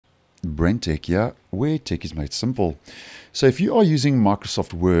BrenTech here, where tech is made simple. So if you are using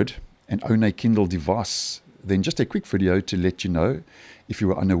Microsoft Word and own a Kindle device, then just a quick video to let you know, if you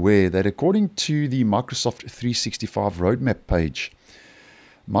were unaware, that according to the Microsoft 365 roadmap page,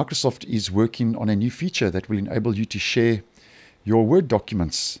 Microsoft is working on a new feature that will enable you to share your Word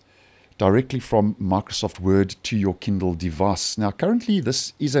documents directly from Microsoft Word to your Kindle device. Now, currently,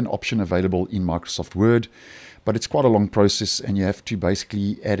 this is an option available in Microsoft Word, but it's quite a long process, and you have to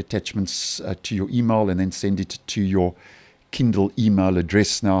basically add attachments to your email and then send it to your Kindle email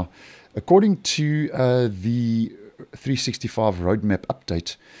address. Now, according to the 365 roadmap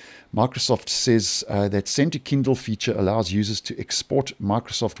update, Microsoft says that Send-to-Kindle feature allows users to export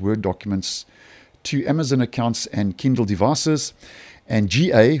Microsoft Word documents to Amazon accounts and Kindle devices. And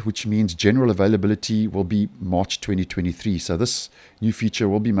GA, which means general availability, will be March 2023. So this new feature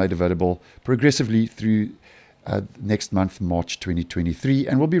will be made available progressively through next month, March 2023,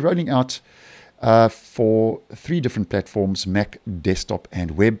 and will be rolling out for 3 different platforms: Mac, desktop,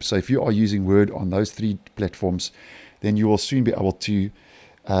 and web. So if you are using Word on those 3 platforms, then you will soon be able to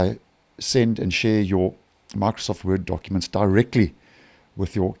send and share your Microsoft Word documents directly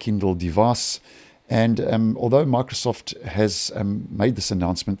with your Kindle device. And although Microsoft has made this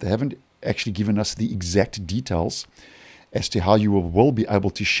announcement, they haven't actually given us the exact details as to how you will be able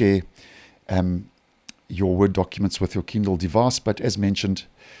to share your Word documents with your Kindle device. But as mentioned,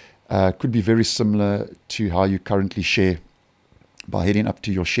 could be very similar to how you currently share by heading up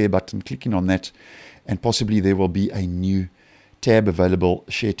to your share button, clicking on that, and possibly there will be a new tab available,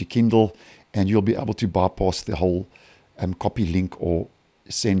 Share to Kindle, and you'll be able to bypass the whole copy link or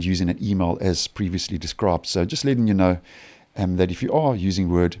send using an email as previously described. So just letting you know that if you are using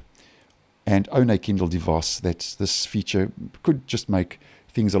Word and own a Kindle device, that this feature could just make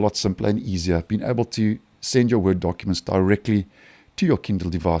things a lot simpler and easier, being able to send your Word documents directly to your Kindle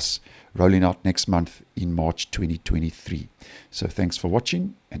device, rolling out next month in March 2023. So thanks for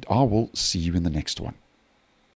watching, and I will see you in the next one.